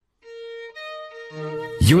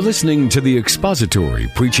You're listening to the expository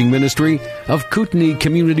preaching ministry of Kootenai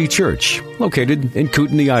Community Church, located in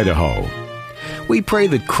Kootenai, Idaho. We pray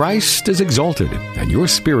that Christ is exalted and your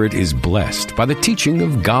spirit is blessed by the teaching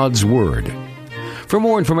of God's Word. For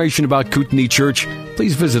more information about Kootenai Church,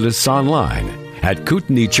 please visit us online at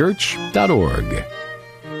kootenaichurch.org.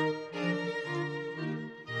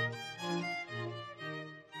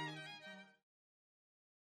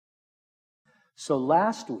 So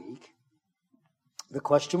last week, the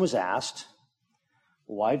question was asked,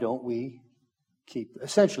 why don't we keep,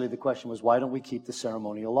 essentially the question was, why don't we keep the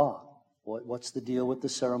ceremonial law? What's the deal with the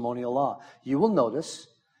ceremonial law? You will notice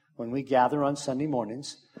when we gather on Sunday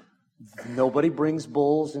mornings, nobody brings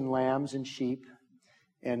bulls and lambs and sheep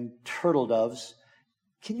and turtle doves.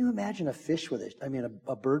 Can you imagine a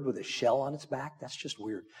bird with a shell on its back? That's just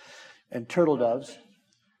weird. And turtle doves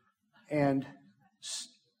and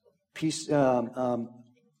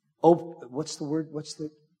what's the word? What's the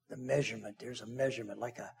measurement? There's a measurement,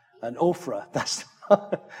 like an Ophrah. That's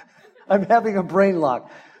I'm having a brain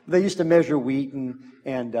lock. They used to measure wheat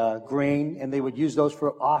and grain, and they would use those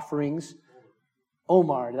for offerings.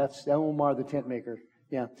 Omar, that's Omar the tent maker.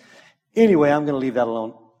 Yeah. Anyway, I'm going to leave that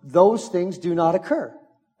alone. Those things do not occur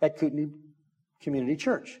at Kootenai Community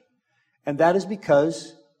Church. And that is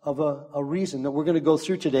because of a reason that we're going to go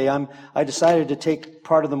through today. I decided to take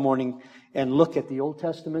part of the morning and look at the Old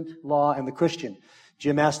Testament law and the Christian.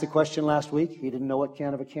 Jim asked the question last week. He didn't know what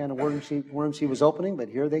can of worms he was opening, but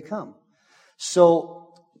here they come.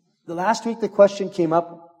 So the last week the question came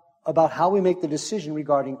up about how we make the decision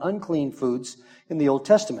regarding unclean foods in the Old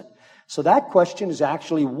Testament. So that question is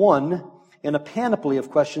actually one in a panoply of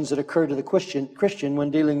questions that occur to the Christian when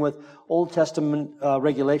dealing with Old Testament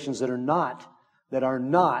regulations that are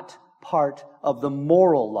not part of the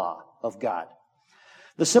moral law of God.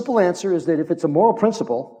 The simple answer is that if it's a moral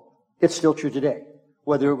principle, it's still true today,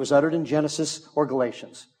 whether it was uttered in Genesis or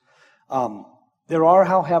Galatians. There are,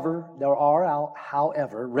 however,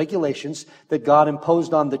 regulations that God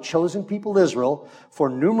imposed on the chosen people Israel for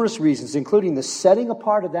numerous reasons, including the setting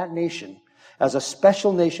apart of that nation as a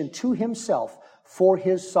special nation to himself for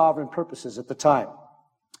his sovereign purposes at the time.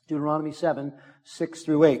 Deuteronomy 7, 6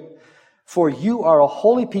 through 8. For you are a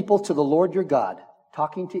holy people to the Lord your God.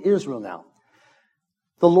 Talking to Israel now.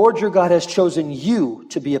 The Lord your God has chosen you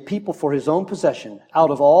to be a people for his own possession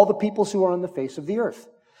out of all the peoples who are on the face of the earth.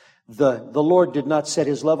 The Lord did not set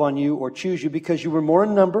his love on you or choose you because you were more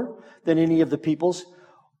in number than any of the peoples,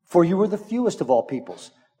 for you were the fewest of all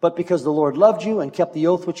peoples. But because the Lord loved you and kept the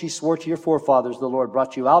oath which he swore to your forefathers, the Lord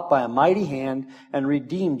brought you out by a mighty hand and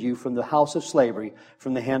redeemed you from the house of slavery,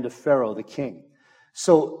 from the hand of Pharaoh the king.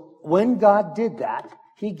 So when God did that,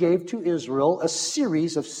 he gave to Israel a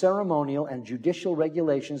series of ceremonial and judicial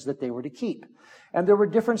regulations that they were to keep. And there were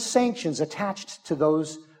different sanctions attached to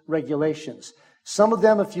those regulations. Some of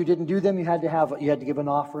them, if you didn't do them, you had to give an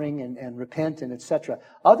offering and repent and etc.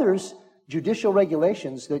 Others, judicial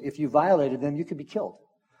regulations that if you violated them, you could be killed.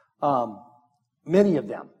 Many of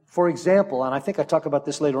them. For example, and I think I talk about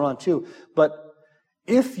this later on too, but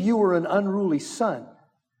if you were an unruly son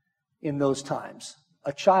in those times,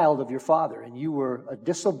 a child of your father, and you were a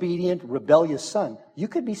disobedient, rebellious son, you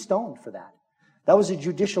could be stoned for that. That was a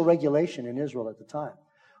judicial regulation in Israel at the time.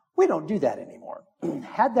 We don't do that anymore.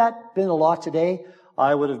 Had that been a law today,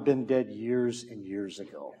 I would have been dead years and years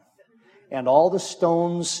ago. And all the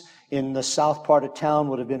stones in the south part of town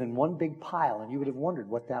would have been in one big pile, and you would have wondered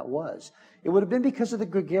what that was. It would have been because of the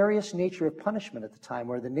gregarious nature of punishment at the time,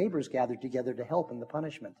 where the neighbors gathered together to help in the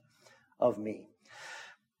punishment of me.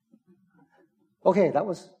 Okay, that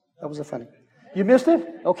was a funny. You missed it?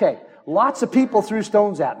 Okay. Lots of people threw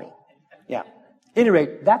stones at me. Yeah. At any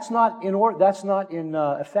rate, that's not in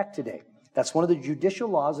effect today. That's one of the judicial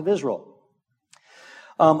laws of Israel.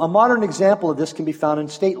 A modern example of this can be found in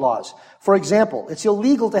state laws. For example, it's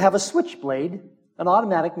illegal to have a switchblade, an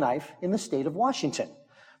automatic knife, in the state of Washington.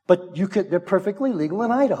 But they're perfectly legal in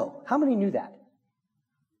Idaho. How many knew that?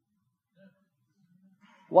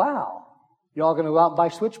 Wow. You're all going to go out and buy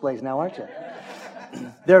switchblades now, aren't you?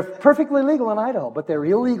 They're perfectly legal in Idaho, but they're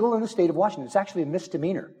illegal in the state of Washington. It's actually a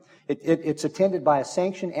misdemeanor. It's attended by a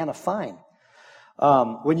sanction and a fine.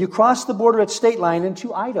 When you cross the border at state line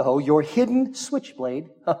into Idaho, your hidden switchblade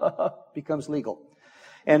becomes legal.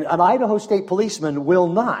 And an Idaho state policeman will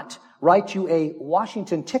not write you a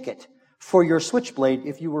Washington ticket for your switchblade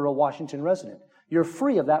if you were a Washington resident. You're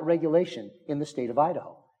free of that regulation in the state of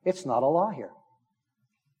Idaho. It's not a law here.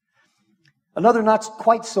 Another not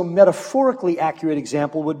quite so metaphorically accurate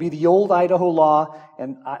example would be the old Idaho law,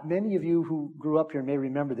 and many of you who grew up here may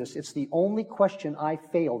remember this. It's the only question I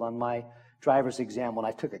failed on my driver's exam when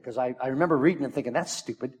I took it, because I remember reading and thinking, that's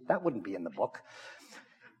stupid. That wouldn't be in the book.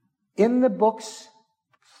 In the books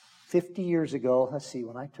 50 years ago, let's see,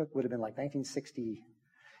 when I took, would have been like 1960,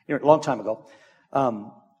 a long time ago,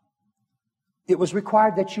 it was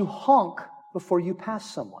required that you honk before you pass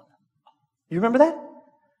someone. You remember that?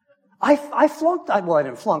 I flunked. Well, I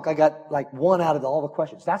didn't flunk. I got like 1 out of all the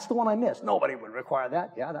questions. That's the one I missed. Nobody would require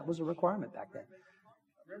that. Yeah, that was a requirement back then.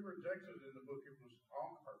 I remember in Texas in the book it was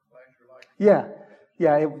honk or flash your lights.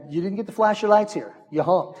 Yeah. You didn't get to flash your lights here. You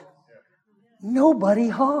honked. Yeah. Nobody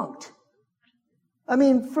honked. I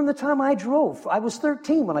mean, from the time I drove, I was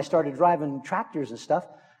 13 when I started driving tractors and stuff.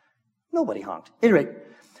 Nobody honked. At any rate,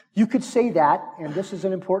 you could say that, and this is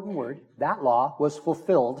an important word, that law was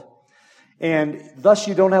fulfilled, and thus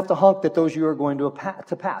you don't have to honk at those you are going to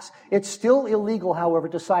pass. It's still illegal, however,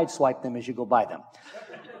 to sideswipe them as you go by them.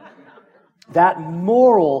 That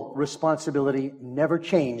moral responsibility never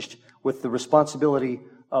changed with the responsibility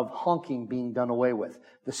of honking being done away with.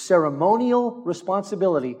 The ceremonial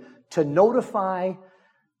responsibility to notify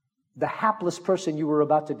the hapless person you were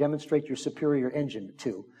about to demonstrate your superior engine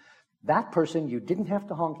to, that person you didn't have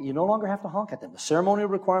to honk. You no longer have to honk at them. The ceremonial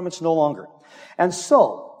requirements no longer. And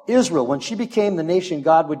so, Israel, when she became the nation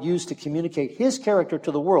God would use to communicate His character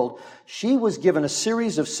to the world, she was given a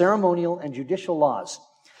series of ceremonial and judicial laws.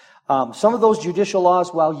 Some of those judicial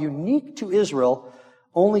laws, while unique to Israel,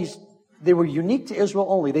 they were unique to Israel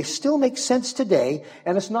only. They still make sense today,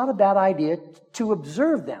 and it's not a bad idea to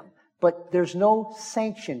observe them. But there's no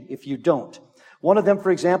sanction if you don't. One of them, for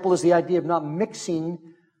example, is the idea of not mixing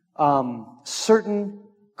certain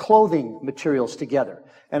clothing materials together.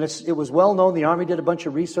 And it was well known, the Army did a bunch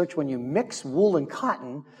of research, when you mix wool and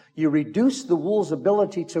cotton, you reduce the wool's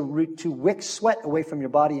ability to wick sweat away from your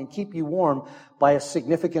body and keep you warm by a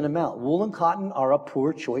significant amount. Wool and cotton are a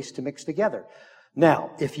poor choice to mix together.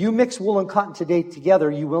 Now, if you mix wool and cotton today together,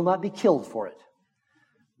 you will not be killed for it.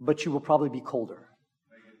 But you will probably be colder.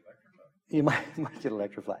 You might get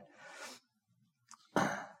electrified.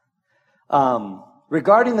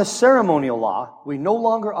 Regarding the ceremonial law, we no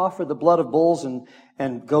longer offer the blood of bulls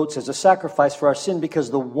and goats as a sacrifice for our sin, because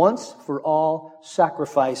the once-for-all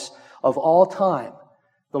sacrifice of all time,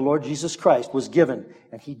 the Lord Jesus Christ, was given,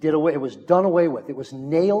 and it was done away with. It was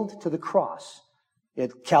nailed to the cross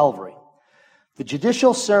at Calvary. The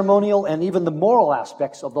judicial, ceremonial, and even the moral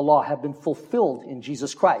aspects of the law have been fulfilled in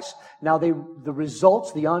Jesus Christ. Now, the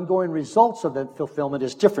ongoing results of the fulfillment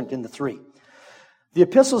is different in the three. The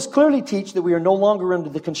epistles clearly teach that we are no longer under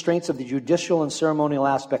the constraints of the judicial and ceremonial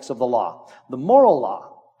aspects of the law. The moral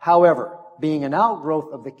law, however, being an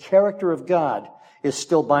outgrowth of the character of God, is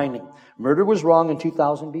still binding. Murder was wrong in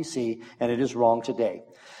 2000 BC, and it is wrong today.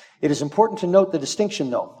 It is important to note the distinction,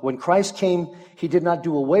 though. When Christ came, He did not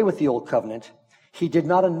do away with the old covenant. He did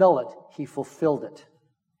not annul it. He fulfilled it.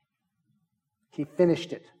 He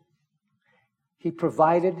finished it. He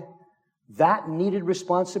provided that needed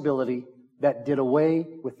responsibility that did away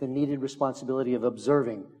with the needed responsibility of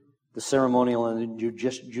observing the ceremonial and the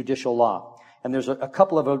judicial law. And there's a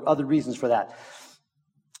couple of other reasons for that.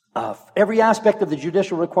 Every aspect of the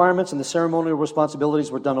judicial requirements and the ceremonial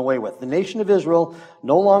responsibilities were done away with. The nation of Israel,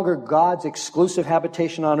 no longer God's exclusive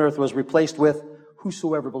habitation on earth, was replaced with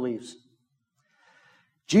whosoever believes.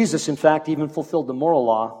 Jesus, in fact, even fulfilled the moral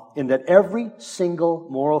law in that every single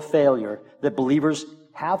moral failure that believers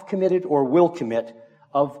have committed or will commit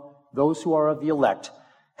of those who are of the elect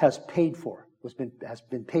has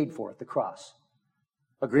been paid for at the cross.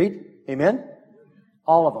 Agreed? Amen?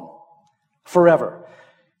 All of them. Forever.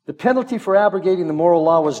 The penalty for abrogating the moral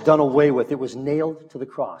law was done away with. It was nailed to the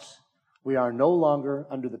cross. We are no longer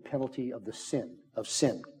under the penalty of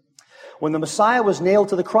sin. When the Messiah was nailed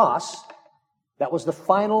to the cross, that was the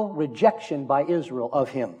final rejection by Israel of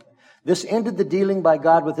Him. This ended the dealing by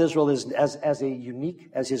God with Israel as unique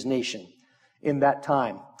as His nation in that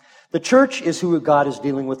time. The church is who God is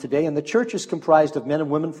dealing with today, and the church is comprised of men and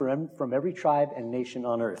women from every tribe and nation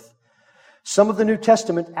on earth. Some of the New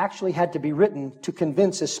Testament actually had to be written to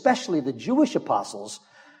convince especially the Jewish apostles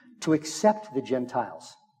to accept the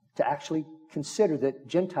Gentiles, to actually consider that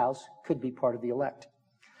Gentiles could be part of the elect.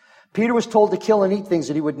 Peter was told to kill and eat things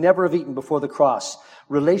that he would never have eaten before the cross.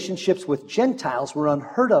 Relationships with Gentiles were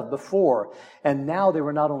unheard of before, and now they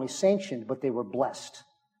were not only sanctioned, but they were blessed.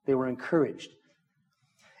 They were encouraged.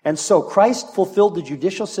 And so Christ fulfilled the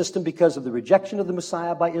judicial system because of the rejection of the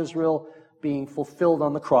Messiah by Israel being fulfilled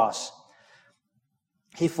on the cross.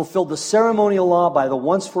 He fulfilled the ceremonial law by the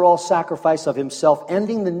once-for-all sacrifice of Himself,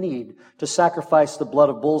 ending the need to sacrifice the blood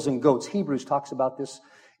of bulls and goats. Hebrews talks about this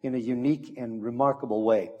in a unique and remarkable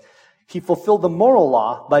way. He fulfilled the moral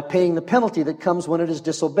law by paying the penalty that comes when it is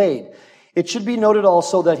disobeyed. It should be noted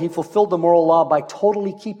also that he fulfilled the moral law by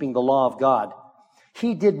totally keeping the law of God.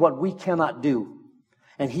 He did what we cannot do,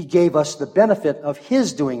 and he gave us the benefit of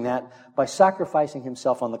his doing that by sacrificing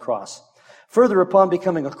himself on the cross. Further, upon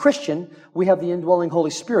becoming a Christian, we have the indwelling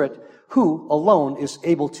Holy Spirit, who alone is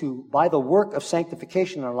able to, by the work of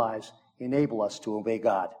sanctification in our lives, enable us to obey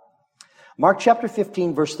God. Mark chapter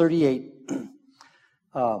 15, verse 38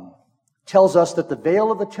 tells us that the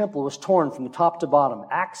veil of the temple was torn from the top to bottom.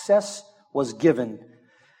 Access was given.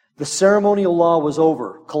 The ceremonial law was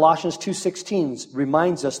over. Colossians 2:16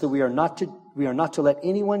 reminds us that we are not to let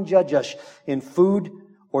anyone judge us in food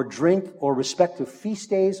or drink or respect to feast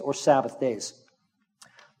days or Sabbath days.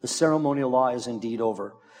 The ceremonial law is indeed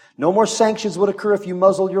over. No more sanctions would occur if you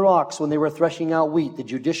muzzled your ox when they were threshing out wheat. The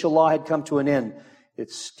judicial law had come to an end.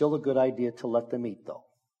 It's still a good idea to let them eat, though.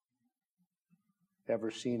 Ever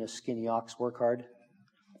seen a skinny ox work hard?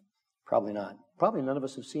 Probably not. Probably none of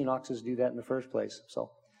us have seen oxes do that in the first place.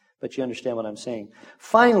 But you understand what I'm saying.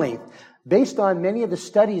 Finally, based on many of the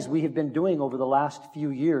studies we have been doing over the last few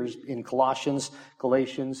years in Colossians,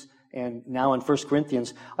 Galatians, and now in 1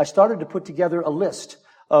 Corinthians, I started to put together a list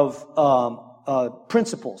of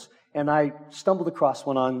principles. And I stumbled across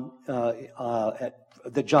one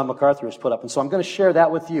that John MacArthur has put up. And so I'm going to share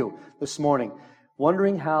that with you this morning,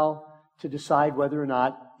 wondering how to decide whether or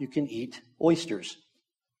not you can eat oysters.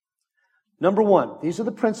 Number one, these are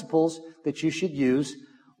the principles that you should use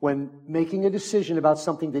when making a decision about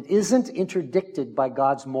something that isn't interdicted by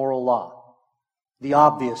God's moral law. The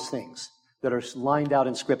obvious things that are lined out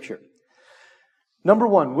in Scripture. Number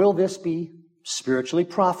one, will this be spiritually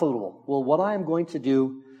profitable? Will what I am going to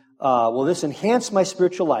do, will this enhance my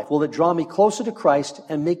spiritual life? Will it draw me closer to Christ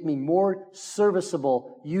and make me more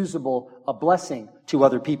serviceable, usable, a blessing to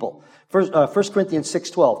other people? 1 Corinthians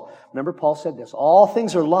 6:12. Remember, Paul said this, all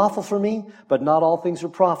things are lawful for me, but not all things are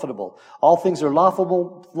profitable. All things are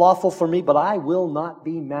lawful for me, but I will not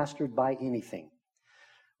be mastered by anything.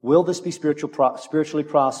 Will this be spiritually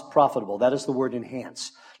profitable? That is the word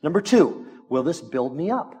enhance. Number two, will this build me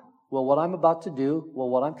up? Will what I'm about to do,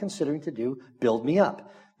 what I'm considering to do, build me up?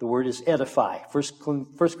 The word is edify.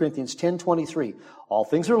 1 Corinthians 10:23. All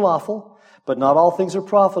things are lawful, but not all things are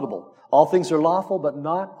profitable. All things are lawful, but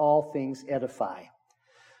not all things edify.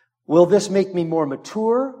 Will this make me more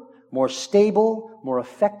mature, more stable, more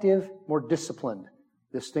effective, more disciplined?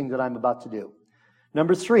 This thing that I'm about to do.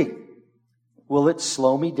 Number three, will it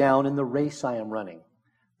slow me down in the race I am running?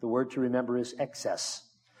 The word to remember is excess.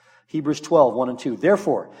 Hebrews 12:1 and 2.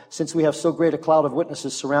 Therefore, since we have so great a cloud of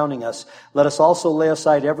witnesses surrounding us, let us also lay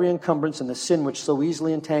aside every encumbrance and the sin which so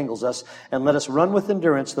easily entangles us, and let us run with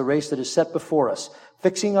endurance the race that is set before us,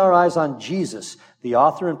 fixing our eyes on Jesus, the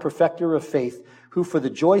author and perfecter of faith, who for the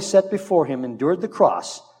joy set before him endured the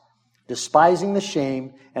cross, despising the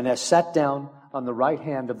shame, and has sat down on the right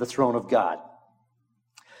hand of the throne of God.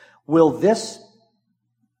 Will this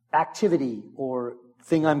activity or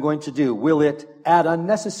thing I'm going to do, will it add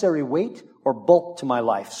unnecessary weight or bulk to my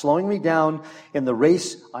life, slowing me down in the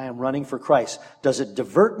race I am running for Christ? Does it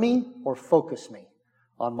divert me or focus me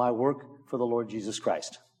on my work for the Lord Jesus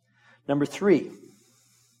Christ? Number three,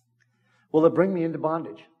 will it bring me into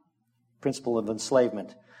bondage? Principle of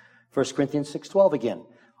enslavement. 1 Corinthians 6:12 again.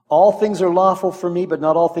 All things are lawful for me, but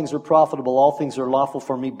not all things are profitable. All things are lawful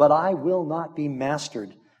for me, but I will not be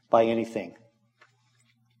mastered by anything.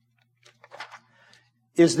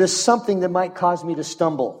 Is this something that might cause me to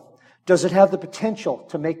stumble? Does it have the potential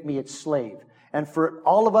to make me its slave? And for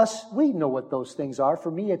all of us, we know what those things are.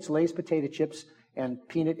 For me, it's Lay's potato chips and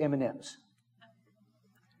peanut M&Ms.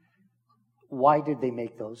 Why did they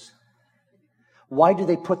make those? Why do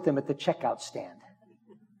they put them at the checkout stand?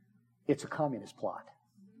 It's a communist plot.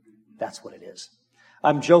 That's what it is.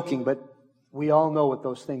 I'm joking, but we all know what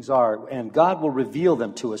those things are, and God will reveal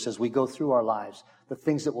them to us as we go through our lives, the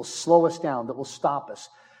things that will slow us down, that will stop us.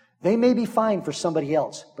 They may be fine for somebody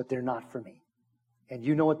else, but they're not for me. And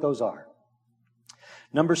you know what those are.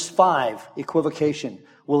 Number 5, equivocation.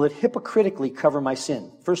 Will it hypocritically cover my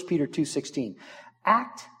sin? 1 Peter 2:16.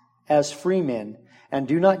 Act as free men, and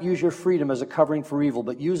do not use your freedom as a covering for evil,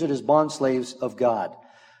 but use it as bondslaves of God.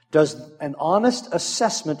 Does an honest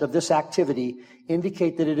assessment of this activity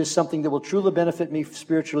indicate that it is something that will truly benefit me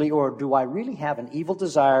spiritually, or do I really have an evil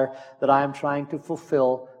desire that I am trying to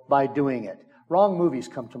fulfill by doing it? Wrong movies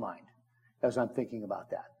come to mind as I'm thinking about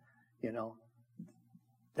that. You know,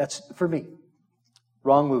 that's for me.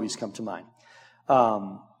 Wrong movies come to mind.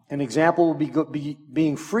 An example would be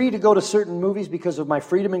being free to go to certain movies because of my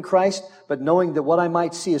freedom in Christ, but knowing that what I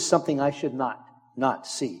might see is something I should not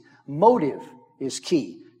see. Motive is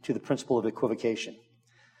key to the principle of equivocation.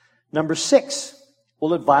 Number 6,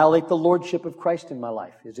 Will it violate the lordship of Christ in my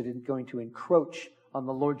life? Is it going to encroach on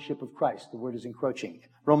the lordship of Christ? The word is encroaching.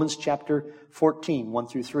 Romans chapter 14, 1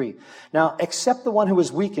 through 3. Now, accept the one who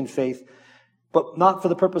is weak in faith, but not for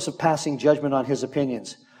the purpose of passing judgment on his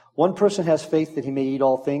opinions. One person has faith that he may eat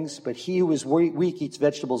all things, but he who is weak eats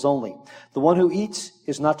vegetables only. The one who eats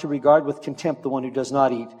is not to regard with contempt the one who does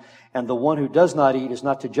not eat, and the one who does not eat is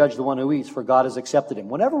not to judge the one who eats, for God has accepted him.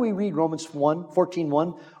 Whenever we read Romans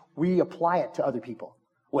 14:1, we apply it to other people.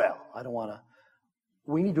 Well, I don't want to.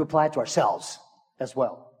 We need to apply it to ourselves as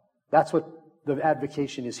well. That's what the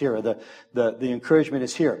advocation is here, or the encouragement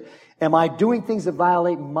is here. Am I doing things that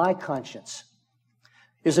violate my conscience?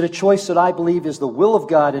 Is it a choice that I believe is the will of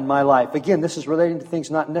God in my life? Again, this is relating to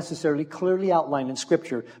things not necessarily clearly outlined in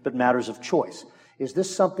Scripture, but matters of choice. Is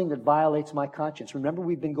this something that violates my conscience? Remember,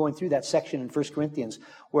 we've been going through that section in 1 Corinthians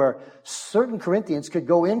where certain Corinthians could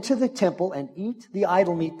go into the temple and eat the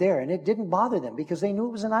idol meat there, and it didn't bother them because they knew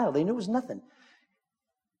it was an idol. They knew it was nothing.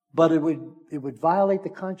 But it would violate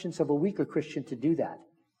the conscience of a weaker Christian to do that.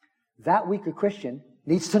 That weaker Christian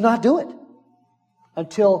needs to not do it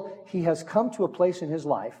until he has come to a place in his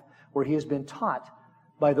life where he has been taught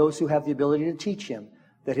by those who have the ability to teach him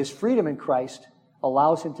that his freedom in Christ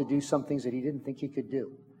allows him to do some things that he didn't think he could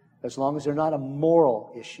do, as long as they're not a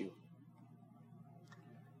moral issue.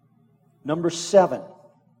 Number 7,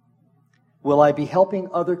 will I be helping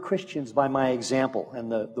other Christians by my example?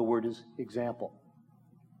 And the word is example.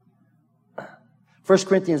 1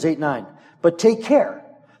 Corinthians 8:9. But take care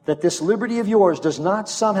that this liberty of yours does not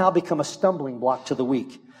somehow become a stumbling block to the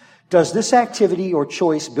weak. Does this activity or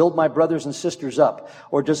choice build my brothers and sisters up,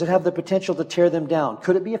 or does it have the potential to tear them down?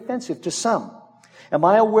 Could it be offensive to some? Am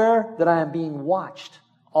I aware that I am being watched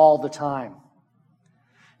all the time?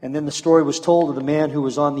 And then the story was told of the man who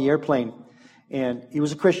was on the airplane, and he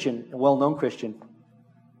was a Christian, a well-known Christian,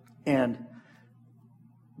 and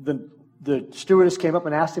the stewardess came up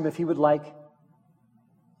and asked him if he would like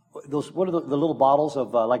those, what are the little bottles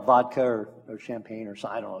of like vodka or champagne or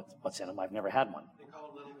something? I don't know what's in them. I've never had one. They call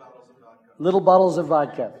it little bottles of vodka. Little bottles of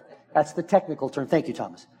vodka. That's the technical term. Thank you,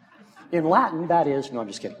 Thomas. In Latin, that is... No, I'm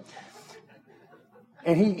just kidding.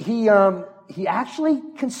 And he actually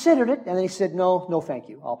considered it, and he said, no, thank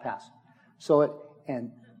you. I'll pass. So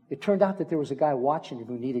it turned out that there was a guy watching him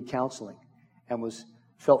who needed counseling and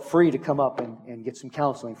felt free to come up and get some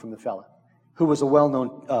counseling from the fella, who was a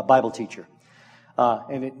well-known Bible teacher.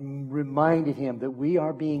 And it reminded him that we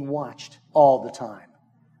are being watched all the time.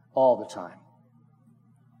 All the time.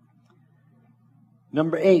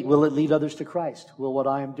 Number 8, will it lead others to Christ? Will what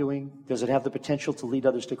I am doing, does it have the potential to lead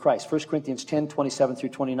others to Christ? 1 Corinthians 10:27 through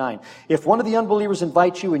 29. If one of the unbelievers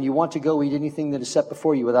invites you and you want to go eat anything that is set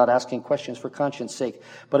before you without asking questions for conscience sake,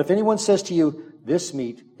 but if anyone says to you, this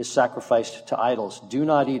meat is sacrificed to idols, do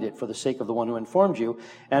not eat it for the sake of the one who informed you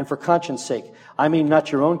and for conscience sake. I mean not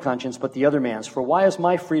your own conscience, but the other man's. For why is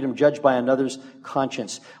my freedom judged by another's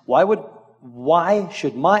conscience? Why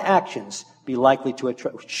should my actions be likely to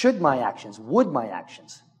attract, would my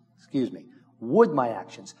actions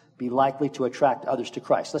be likely to attract others to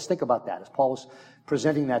Christ? Let's think about that. As Paul was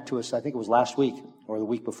presenting that to us, I think it was last week or the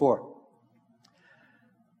week before.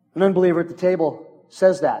 An unbeliever at the table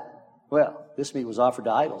says that. Well, this meat was offered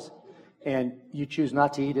to idols, and you choose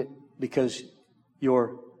not to eat it because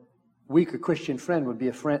your weaker Christian friend would be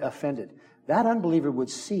offended. That unbeliever would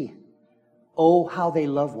see, oh, how they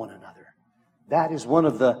love one another. That is one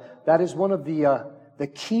of the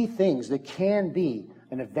key things that can be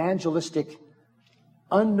an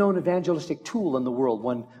unknown evangelistic tool in the world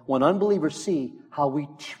when unbelievers see how we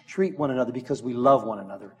treat one another because we love one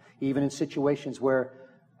another, even in situations where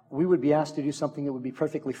we would be asked to do something that would be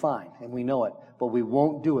perfectly fine, and we know it, but we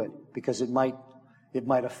won't do it because it might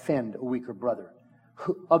offend a weaker brother.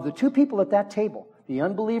 Of the two people at that table, the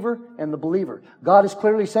unbeliever and the believer, God is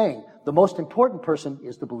clearly saying the most important person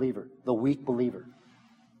is the believer, the weak believer.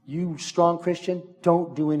 You strong Christian,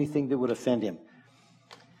 don't do anything that would offend him.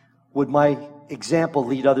 Would my example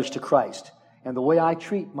lead others to Christ? And the way I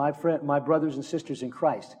treat my brothers and sisters in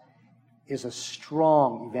Christ is a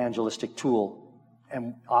strong evangelistic tool,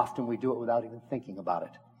 and often we do it without even thinking about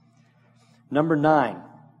it. Number 9,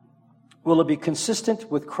 will it be consistent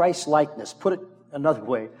with Christ's likeness? Put it another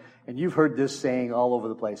way, and you've heard this saying all over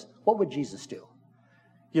the place. What would Jesus do?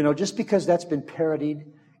 You know, just because that's been parodied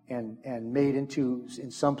and made into,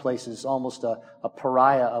 in some places, almost a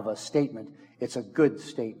pariah of a statement, it's a good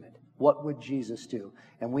statement. What would Jesus do?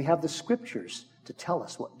 And we have the Scriptures to tell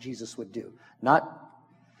us what Jesus would do. Not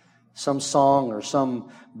some song or some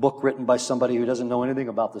book written by somebody who doesn't know anything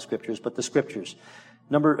about the Scriptures, but the Scriptures.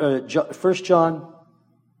 1 John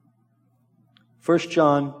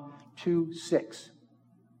 2:6.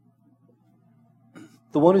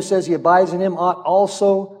 The one who says he abides in him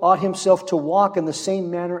ought himself to walk in the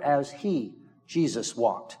same manner as he, Jesus,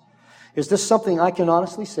 walked. Is this something I can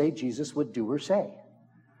honestly say Jesus would do or say?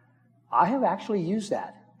 I have actually used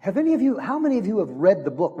that. How many of you have read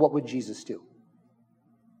the book, What Would Jesus Do?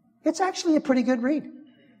 It's actually a pretty good read.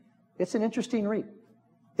 It's an interesting read.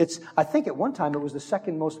 I think at one time it was the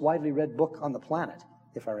second most widely read book on the planet,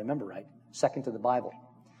 if I remember right, second to the Bible.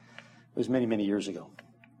 It was many, many years ago.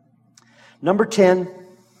 Number 10,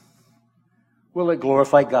 will it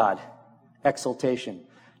glorify God? Exaltation.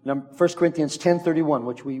 1 Corinthians 10:31,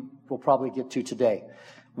 which we will probably get to today.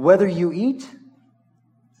 Whether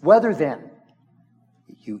then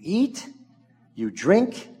you eat, you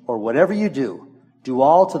drink, or whatever you do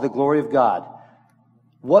all to the glory of God.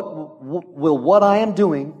 What I am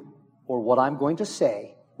doing, or what I'm going to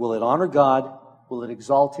say, will it honor God? Will it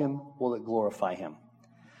exalt Him? Will it glorify Him?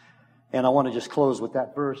 And I want to just close with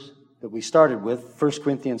that verse that we started with, 1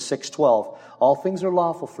 Corinthians 6:12. All things are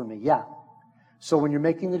lawful for me. Yeah. So when you're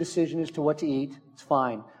making the decision as to what to eat, it's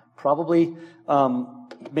fine. Probably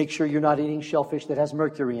make sure you're not eating shellfish that has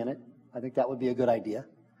mercury in it. I think that would be a good idea.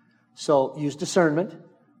 So use discernment,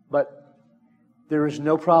 but there is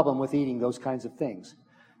no problem with eating those kinds of things.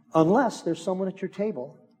 Unless there's someone at your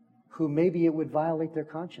table who maybe it would violate their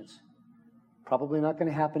conscience. Probably not going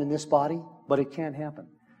to happen in this body, but it can happen.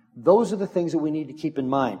 Those are the things that we need to keep in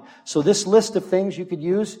mind. So this list of things you could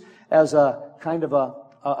use as a kind of a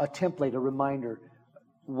template, a reminder.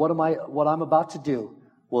 What I'm about to do,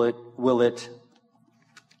 will it,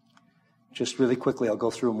 just really quickly, I'll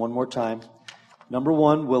go through them one more time. Number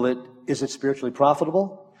 1, is it spiritually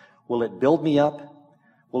profitable? Will it build me up?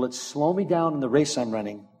 Will it slow me down in the race I'm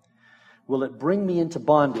running? Will it bring me into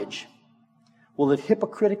bondage? Will it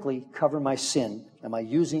hypocritically cover my sin? Am I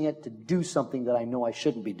using it to do something that I know I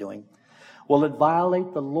shouldn't be doing? Will it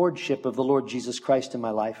violate the lordship of the Lord Jesus Christ in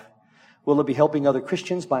my life? Will it be helping other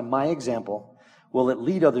Christians by my example? Will it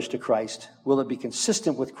lead others to Christ? Will it be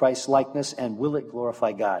consistent with Christ's likeness? And will it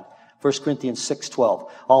glorify God? 1 Corinthians 6:12.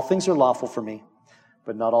 All things are lawful for me,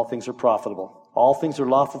 but not all things are profitable. All things are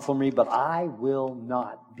lawful for me, but I will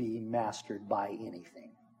not be mastered by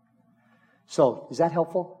anything. So, is that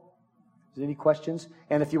helpful? Is there any questions?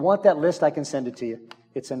 And if you want that list, I can send it to you.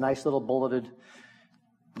 It's a nice little bulleted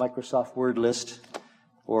Microsoft Word list.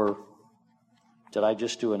 Or did I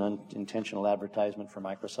just do an unintentional advertisement for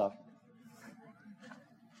Microsoft?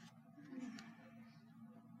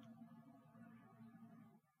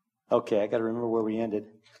 Okay, I got to remember where we ended.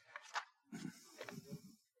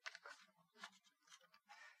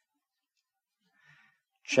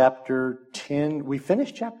 Chapter 10. We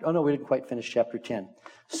finished chapter... Oh, no, we didn't quite finish chapter 10.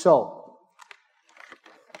 So,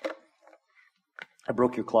 I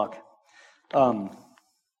broke your clock.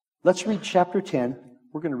 Let's read chapter 10.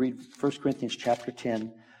 We're going to read 1 Corinthians chapter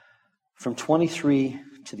 10 from 23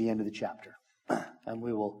 to the end of the chapter. And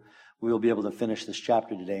we will be able to finish this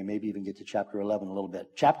chapter today, maybe even get to chapter 11 a little bit.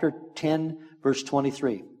 Chapter 10, verse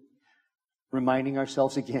 23. Reminding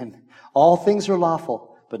ourselves again, all things are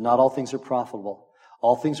lawful, but not all things are profitable.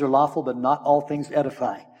 All things are lawful, but not all things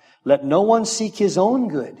edify. Let no one seek his own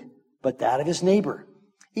good, but that of his neighbor.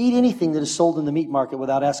 Eat anything that is sold in the meat market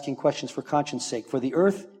without asking questions for conscience sake, for the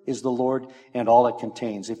earth is the Lord and all it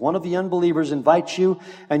contains. If one of the unbelievers invites you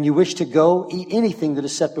and you wish to go, eat anything that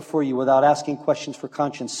is set before you without asking questions for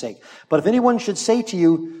conscience sake. But if anyone should say to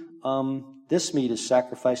you, this meat is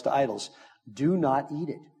sacrificed to idols, do not eat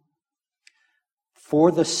it.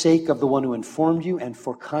 For the sake of the one who informed you and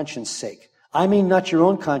for conscience sake. I mean not your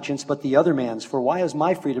own conscience, but the other man's. For why is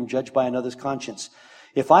my freedom judged by another's conscience?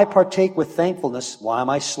 If I partake with thankfulness, why am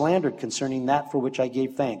I slandered concerning that for which I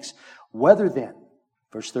gave thanks? Whether then,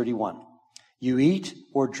 verse 31, you eat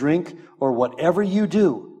or drink or whatever you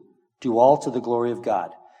do all to the glory of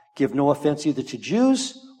God. Give no offense either to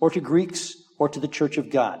Jews or to Greeks or to the church of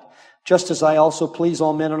God. Just as I also please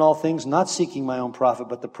all men in all things, not seeking my own profit,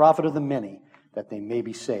 but the profit of the many, that they may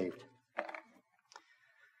be saved.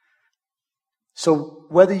 So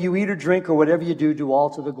whether you eat or drink or whatever you do all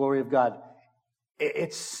to the glory of God.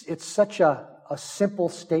 It's such a simple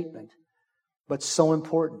statement, but so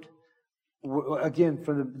important. Again,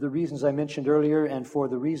 for the reasons I mentioned earlier and for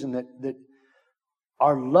the reason that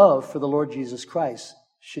our love for the Lord Jesus Christ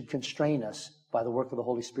should constrain us by the work of the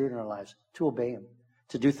Holy Spirit in our lives to obey Him,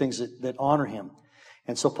 to do things that honor Him.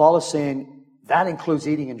 And so Paul is saying that includes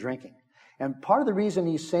eating and drinking. And part of the reason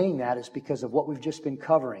he's saying that is because of what we've just been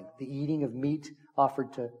covering, the eating of meat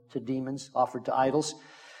offered to demons, offered to idols.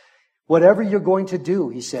 Whatever you're going to do,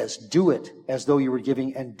 he says, do it as though you were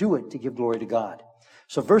giving, and do it to give glory to God.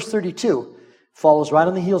 So verse 32 follows right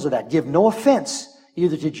on the heels of that. Give no offense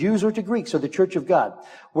either to Jews or to Greeks or the church of God.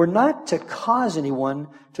 We're not to cause anyone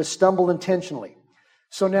to stumble intentionally.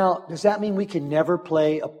 So now, does that mean we can never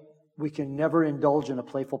indulge in a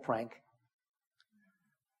playful prank?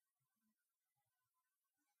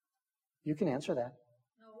 You can answer that.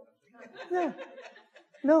 Yeah.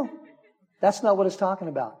 No. That's not what it's talking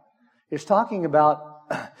about. It's talking about,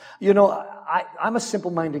 I'm a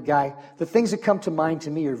simple-minded guy. The things that come to mind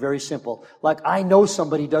to me are very simple. Like, I know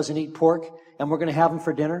somebody doesn't eat pork, and we're going to have them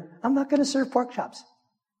for dinner. I'm not going to serve pork chops.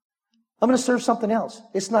 I'm going to serve something else.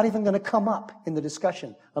 It's not even going to come up in the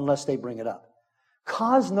discussion unless they bring it up.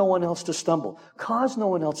 Cause no one else to stumble. Cause no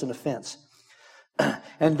one else an offense.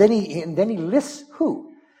 And then he lists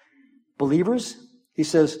who? Believers. He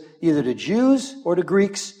says either to Jews or to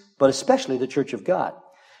Greeks, but especially the church of God.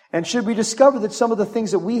 And should we discover that some of the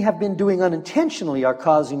things that we have been doing unintentionally are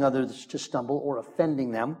causing others to stumble or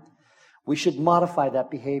offending them, we should modify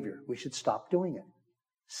that behavior. We should stop doing it.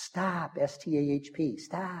 Stop. S-T-A-H-P.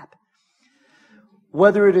 Stop.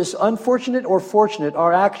 Whether it is unfortunate or fortunate,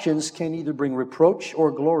 our actions can either bring reproach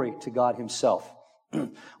or glory to God himself.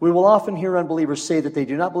 We will often hear unbelievers say that they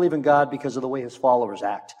do not believe in God because of the way his followers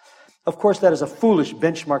act. Of course, that is a foolish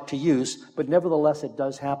benchmark to use, but nevertheless it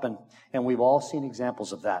does happen, and we've all seen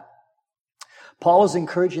examples of that. Paul is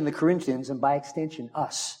encouraging the Corinthians, and by extension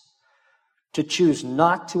us, to choose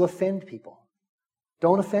not to offend people.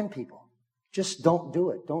 Don't offend people. Just don't do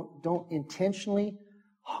it. Don't intentionally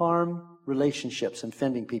harm relationships and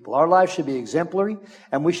offending people. Our lives should be exemplary,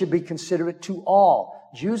 and we should be considerate to all,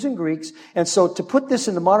 Jews and Greeks. And so to put this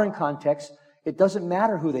in the modern context, it doesn't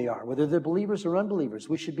matter who they are, whether they're believers or unbelievers.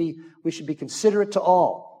 We should be considerate to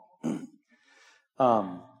all.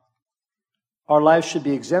 Our lives should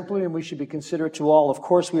be exemplary, and we should be considerate to all. Of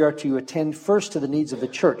course, we are to attend first to the needs of the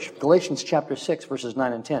church. Galatians chapter 6, verses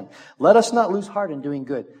 9 and 10. Let us not lose heart in doing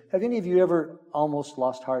good. Have any of you ever almost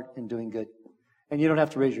lost heart in doing good? And you don't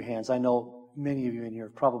have to raise your hands. I know many of you in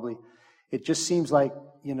here probably. It just seems like,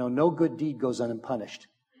 no good deed goes unpunished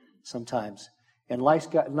sometimes. And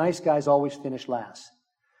nice guys always finish last.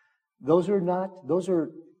 Those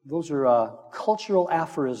are cultural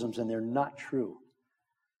aphorisms, and they're not true.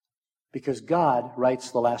 Because God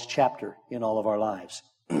writes the last chapter in all of our lives.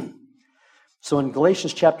 So in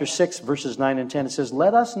Galatians chapter 6, verses 9 and 10, it says,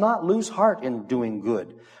 "Let us not lose heart in doing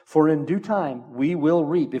good, for in due time we will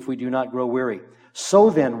reap if we do not grow weary. So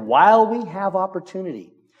then, while we have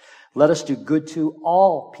opportunity, let us do good to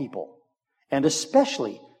all people, and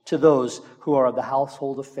especially to those who are of the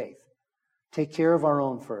household of faith." Take care of our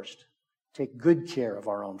own first. Take good care of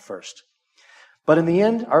our own first. But in the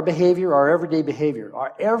end, our everyday behavior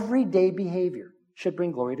should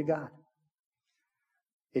bring glory to God.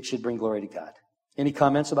 It should bring glory to God. Any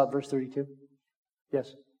comments about verse 32?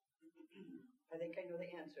 Yes? I think I know the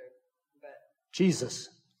answer, but... Jesus.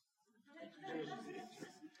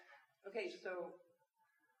 Okay, so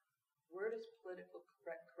where does political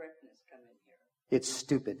correctness come in here? It's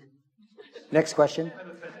stupid. Next question.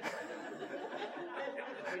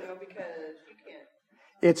 Because you can't.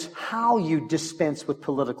 It's how you dispense with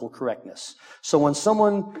political correctness. So when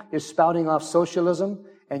someone is spouting off socialism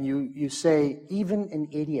and you say, even an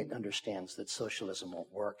idiot understands that socialism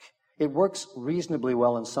won't work. It works reasonably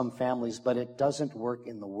well in some families, but it doesn't work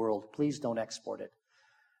in the world. Please don't export it.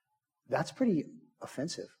 That's pretty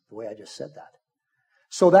offensive, the way I just said that.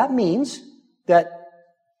 So that means that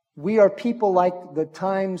we are people like the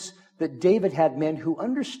times that David had men who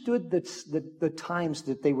understood the times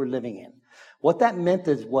that they were living in. What that meant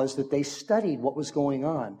was that they studied what was going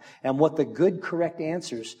on and what the good, correct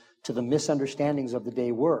answers to the misunderstandings of the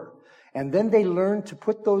day were. And then they learned to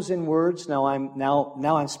put those in words. Now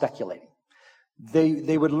I'm speculating.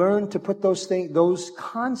 They would learn to put those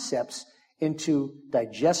concepts into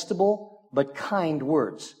digestible but kind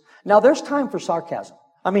words. Now there's time for sarcasm.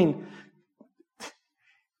 I mean,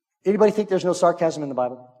 anybody think there's no sarcasm in the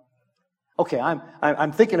Bible? Okay,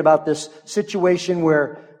 I'm thinking about this situation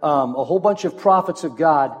where a whole bunch of prophets of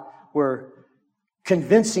God were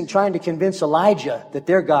trying to convince Elijah that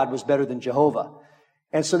their God was better than Jehovah.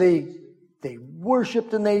 And so they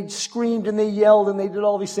worshiped and they screamed and they yelled and they did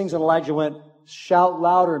all these things. And Elijah went, "Shout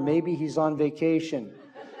louder, maybe he's on vacation."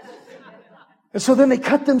 And so then they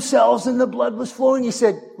cut themselves and the blood was flowing. He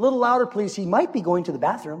said, "A little louder, please. He might be going to the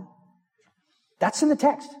bathroom." That's in the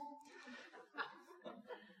text.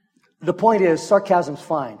 The point is, sarcasm's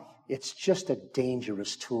fine. It's just a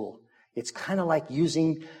dangerous tool. It's kind of like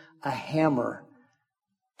using a hammer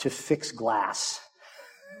to fix glass.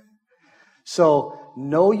 So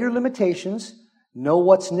know your limitations, know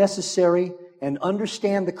what's necessary, and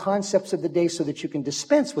understand the concepts of the day so that you can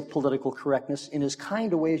dispense with political correctness in as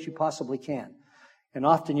kind a way as you possibly can. And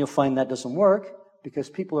often you'll find that doesn't work because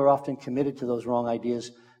people are often committed to those wrong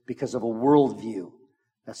ideas because of a worldview.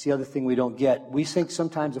 That's the other thing we don't get. We think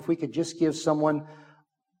sometimes if we could just give someone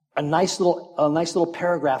a nice little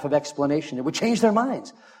paragraph of explanation, it would change their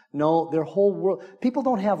minds. No, their whole world. People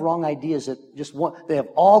don't have wrong ideas at just one. They have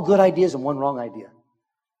all good ideas and one wrong idea.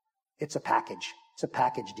 It's a package. It's a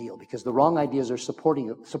package deal because the wrong ideas are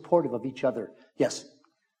supportive of each other. Yes?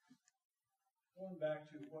 Going back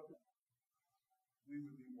to what we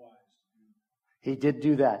would be wise to do. He did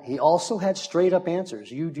do that. He also had straight up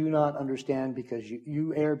answers. You do not understand because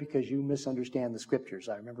you err because you misunderstand the scriptures.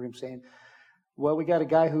 I remember him saying, well, we got a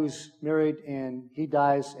guy who's married and he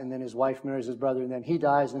dies and then his wife marries his brother and then he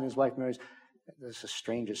dies and his wife marries. That's the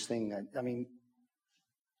strangest thing. I mean,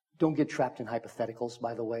 don't get trapped in hypotheticals,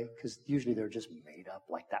 by the way, because usually they're just made up,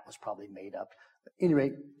 like that was probably made up. At any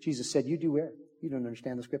rate, Jesus said, you do err. You don't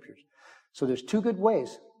understand the scriptures. So there's two good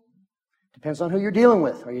ways. Depends on who you're dealing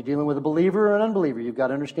with. Are you dealing with a believer or an unbeliever? You've got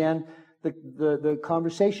to understand the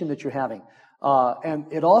conversation that you're having. And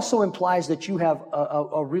it also implies that you have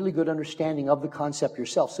a really good understanding of the concept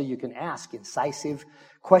yourself, so you can ask incisive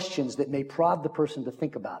questions that may prod the person to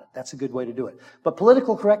think about it. That's a good way to do it. But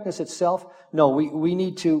political correctness itself, no, we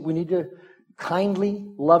need to kindly,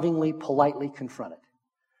 lovingly, politely confront it.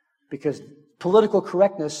 Because political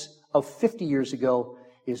correctness of 50 years ago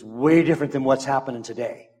is way different than what's happening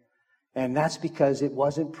today. And that's because it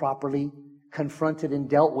wasn't properly confronted and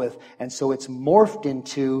dealt with. And so it's morphed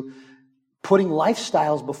into putting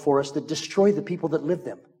lifestyles before us that destroy the people that live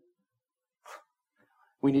them.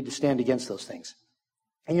 We need to stand against those things.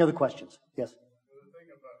 Any other questions? Yes? The thing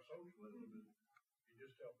about socialism is you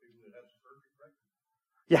just tell people that that's perfect right.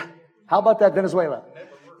 Yeah. How about that, Venezuela?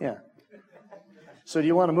 Yeah. So do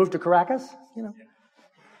you want to move to Caracas? You know.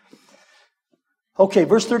 Okay,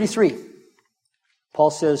 verse 33. Paul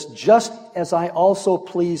says, just as I also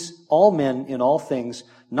please all men in all things,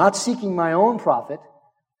 not seeking my own profit.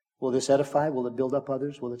 Will this edify? Will it build up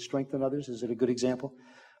others? Will it strengthen others? Is it a good example?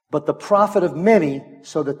 But the profit of many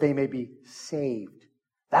so that they may be saved.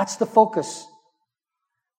 That's the focus.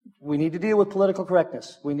 We need to deal with political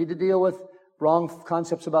correctness. We need to deal with wrong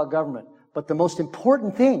concepts about government. But the most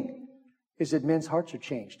important thing is that men's hearts are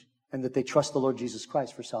changed and that they trust the Lord Jesus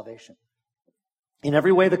Christ for salvation. In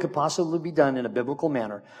every way that could possibly be done in a biblical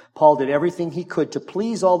manner, Paul did everything he could to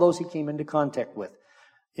please all those he came into contact with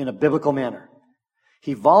in a biblical manner.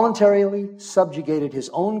 He voluntarily subjugated his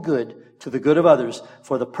own good to the good of others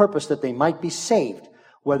for the purpose that they might be saved,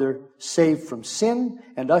 whether saved from sin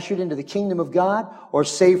and ushered into the kingdom of God or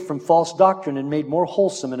saved from false doctrine and made more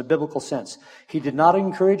wholesome in a biblical sense. He did not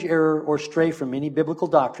encourage error or stray from any biblical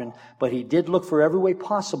doctrine, but he did look for every way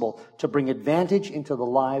possible to bring advantage into the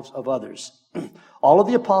lives of others. All of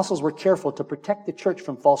the apostles were careful to protect the church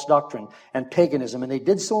from false doctrine and paganism, and they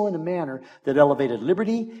did so in a manner that elevated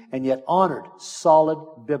liberty and yet honored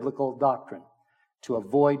solid biblical doctrine to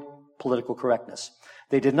avoid political correctness.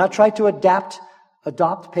 They did not try to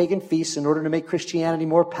adopt pagan feasts in order to make Christianity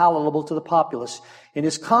more palatable to the populace. In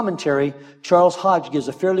his commentary, Charles Hodge gives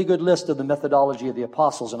a fairly good list of the methodology of the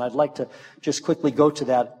apostles, and I'd like to just quickly go to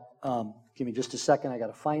that. Give me just a second. I got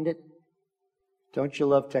to find it. Don't you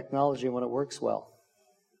love technology when it works well?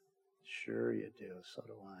 Sure you do. So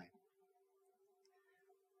do I.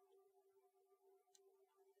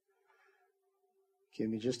 Give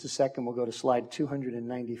me just a second. We'll go to slide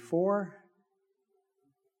 294.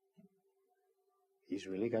 He's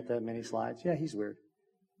really got that many slides? Yeah, he's weird.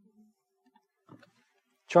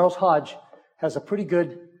 Charles Hodge has a pretty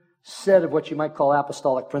good set of what you might call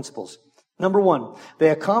apostolic principles. Number one, they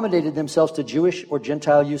accommodated themselves to Jewish or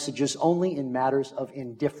Gentile usages only in matters of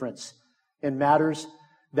indifference, in matters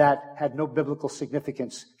that had no biblical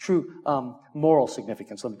significance, true moral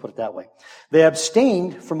significance, let me put it that way. They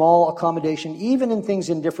abstained from all accommodation, even in things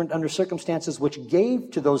indifferent under circumstances which gave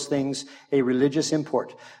to those things a religious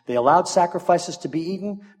import. They allowed sacrifices to be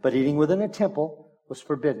eaten, but eating within a temple was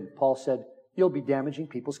forbidden. Paul said, you'll be damaging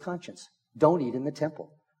people's conscience. Don't eat in the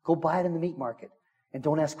temple. Go buy it in the meat market, and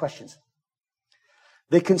don't ask questions.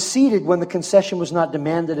 They conceded when the concession was not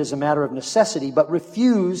demanded as a matter of necessity, but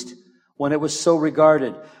refused when it was so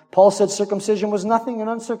regarded. Paul said circumcision was nothing and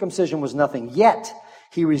uncircumcision was nothing. Yet,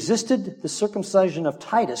 he resisted the circumcision of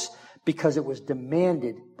Titus because it was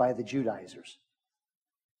demanded by the Judaizers.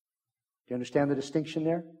 Do you understand the distinction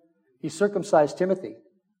there? He circumcised Timothy,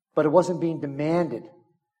 but it wasn't being demanded.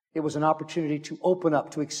 It was an opportunity to open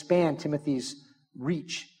up, to expand Timothy's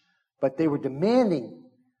reach. But they were demanding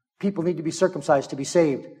people need to be circumcised to be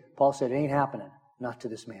saved. Paul said, it ain't happening. Not to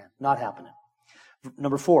this man. Not happening.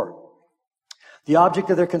 Number 4. The object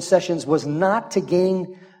of their concessions was not to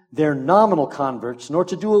gain They're nominal converts, nor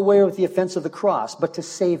to do away with the offense of the cross, but to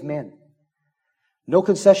save men. No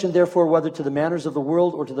concession, therefore, whether to the manners of the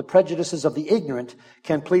world or to the prejudices of the ignorant,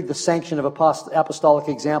 can plead the sanction of apostolic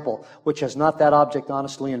example, which has not that object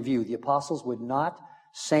honestly in view. The apostles would not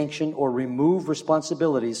sanction or remove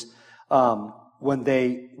responsibilities when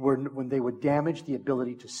they would damage the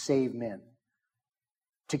ability to save men,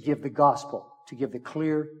 to give the gospel, to give the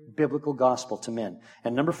clear biblical gospel to men.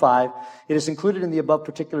 And number 5, it is included in the above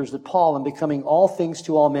particulars that Paul, in becoming all things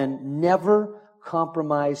to all men, never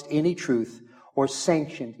compromised any truth or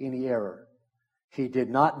sanctioned any error. He did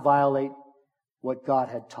not violate what God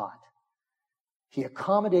had taught. He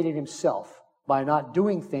accommodated himself by not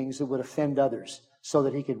doing things that would offend others so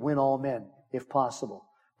that he could win all men, if possible.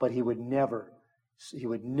 But he would never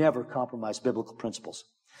compromise biblical principles.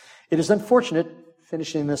 It is unfortunate,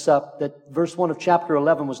 finishing this up, that verse 1 of chapter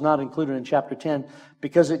 11 was not included in chapter 10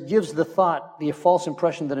 because it gives the false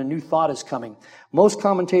impression that a new thought is coming. Most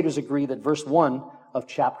commentators agree that verse 1 of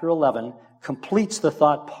chapter 11 completes the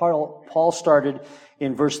thought Paul started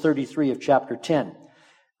in verse 33 of chapter 10.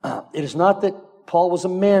 It is not that Paul was a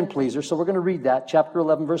man-pleaser, so we're going to read that. Chapter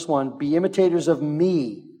 11, verse 1, be imitators of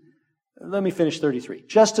me. Let me finish 33.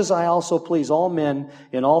 Just as I also please all men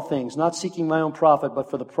in all things, not seeking my own profit, but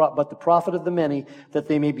the profit of the many, that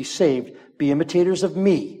they may be saved. Be imitators of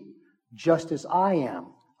me, just as I am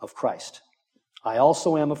of Christ. I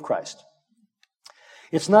also am of Christ.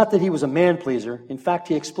 It's not that he was a man-pleaser. In fact,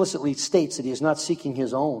 he explicitly states that he is not seeking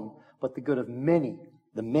his own, but the good of many,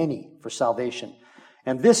 the many, for salvation.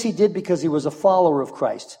 And this he did because he was a follower of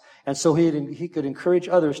Christ. And so he could encourage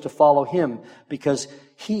others to follow him because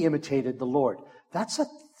he imitated the Lord. That's a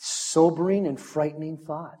sobering and frightening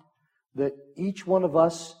thought, that each one of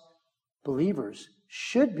us believers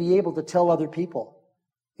should be able to tell other people,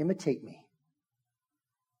 imitate me.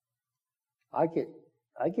 I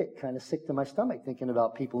get kind of sick to my stomach thinking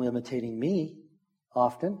about people imitating me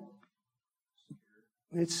often.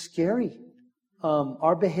 It's scary.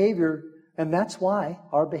 Our behavior, and that's why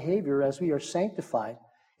our behavior as we are sanctified,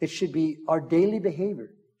 it should be our daily behavior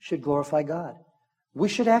should glorify God. We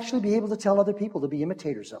should actually be able to tell other people to be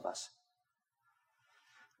imitators of us.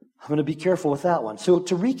 I'm going to be careful with that one. So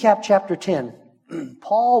to recap chapter 10,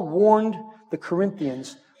 Paul warned the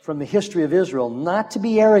Corinthians from the history of Israel not to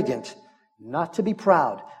be arrogant, not to be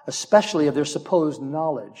proud, especially of their supposed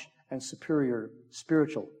knowledge and superior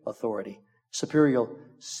spiritual authority. Supposed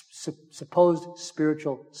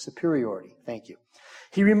spiritual superiority. Thank you.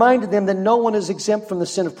 He reminded them that no one is exempt from the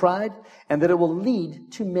sin of pride and that it will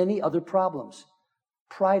lead to many other problems.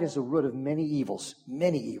 Pride is a root of many evils,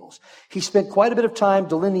 many evils. He spent quite a bit of time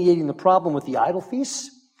delineating the problem with the idol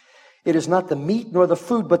feasts. It is not the meat nor the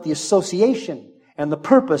food, but the association and the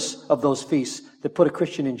purpose of those feasts that put a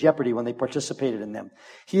Christian in jeopardy when they participated in them.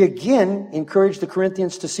 He again encouraged the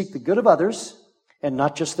Corinthians to seek the good of others and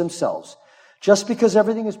not just themselves. Just because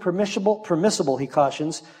everything is permissible, he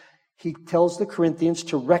cautions, he tells the Corinthians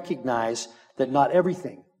to recognize that not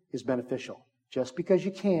everything is beneficial. Just because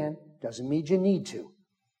you can doesn't mean you need to.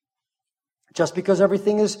 Just because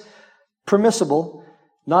everything is permissible,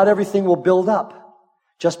 not everything will build up.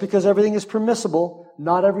 Just because everything is permissible,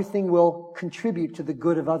 not everything will contribute to the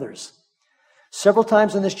good of others. Several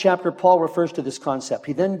times in this chapter, Paul refers to this concept.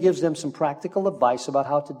 He then gives them some practical advice about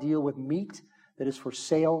how to deal with meat that is for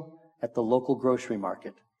sale at the local grocery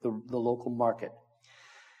market, the local market,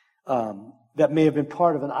 that may have been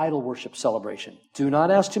part of an idol worship celebration. Do not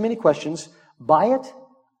ask too many questions. Buy it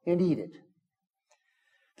and eat it.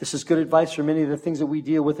 This is good advice for many of the things that we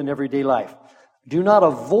deal with in everyday life. Do not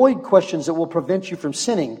avoid questions that will prevent you from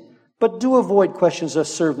sinning, but do avoid questions that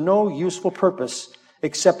serve no useful purpose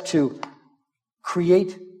except to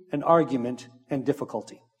create an argument and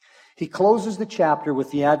difficulty. He closes the chapter with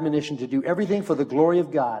the admonition to do everything for the glory of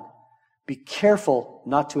God. Be careful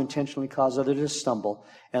not to intentionally cause others to stumble,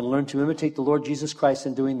 and learn to imitate the Lord Jesus Christ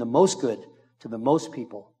in doing the most good to the most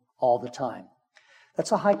people all the time.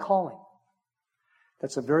 That's a high calling.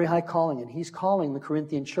 That's a very high calling, and he's calling the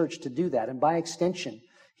Corinthian church to do that. And by extension,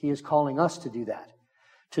 he is calling us to do that,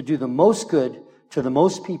 to do the most good to the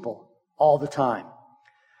most people all the time.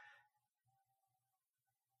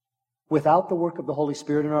 Without the work of the Holy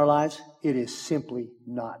Spirit in our lives, it is simply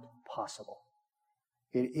not possible.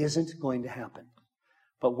 It isn't going to happen.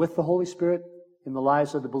 But with the Holy Spirit in the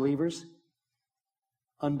lives of the believers,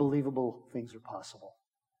 unbelievable things are possible.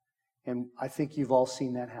 And I think you've all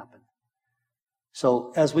seen that happen.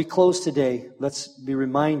 So as we close today, let's be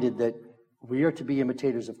reminded that we are to be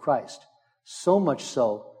imitators of Christ. So much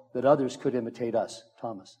so that others could imitate us.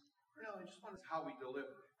 Thomas. No, I just want to how we deliver.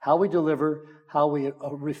 How we deliver, how we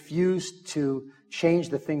refuse to change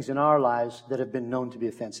the things in our lives that have been known to be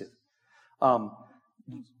offensive. Paul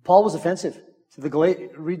was offensive to the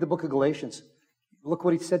read the book of Galatians. Look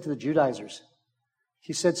what he said to the Judaizers.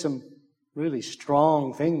 He said some really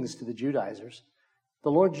strong things to the Judaizers.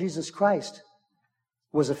 The Lord Jesus Christ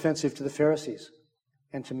was offensive to the Pharisees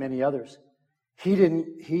and to many others.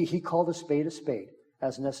 He called a spade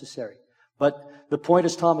as necessary. But the point,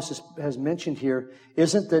 as Thomas has mentioned here,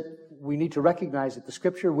 isn't that we need to recognize that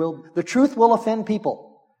the truth will offend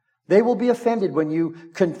people. They will be offended when you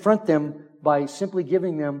confront them by simply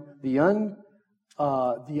giving them the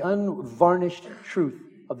unvarnished truth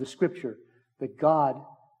of the Scripture, that God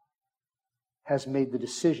has made the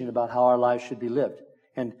decision about how our lives should be lived.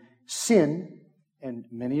 And sin, and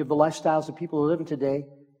many of the lifestyles that people are living today,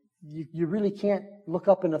 you really can't look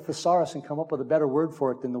up in a thesaurus and come up with a better word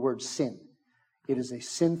for it than the word sin. It is a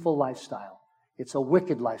sinful lifestyle. It's a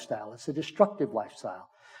wicked lifestyle. It's a destructive lifestyle.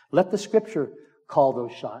 Let the Scripture call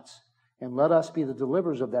those shots, and let us be the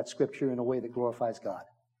deliverers of that Scripture in a way that glorifies God.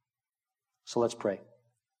 So let's pray.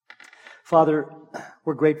 Father,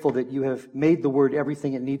 we're grateful that you have made the Word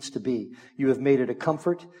everything it needs to be. You have made it a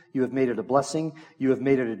comfort. You have made it a blessing. You have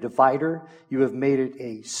made it a divider. You have made it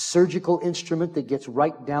a surgical instrument that gets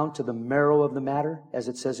right down to the marrow of the matter, as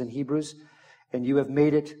it says in Hebrews. And you have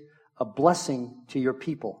made it a blessing to your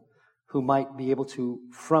people who might be able to,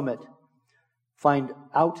 from it, find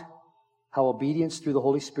out how obedience through the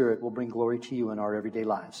Holy Spirit will bring glory to you in our everyday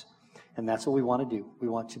lives. And that's what we want to do. We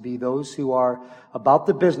want to be those who are about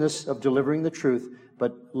the business of delivering the truth,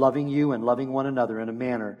 but loving you and loving one another in a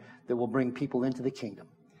manner that will bring people into the kingdom.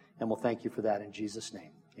 And we'll thank you for that in Jesus'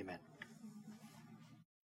 name. Amen.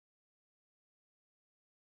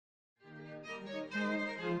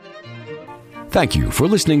 Thank you for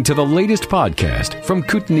listening to the latest podcast from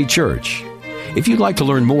Kootenai Church. If you'd like to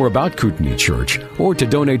learn more about Kootenai Church or to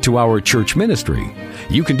donate to our church ministry,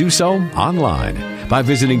 you can do so online by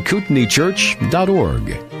visiting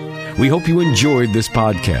kootenaichurch.org. We hope you enjoyed this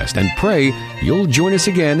podcast and pray you'll join us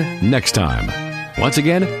again next time. Once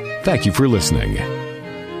again, thank you for listening.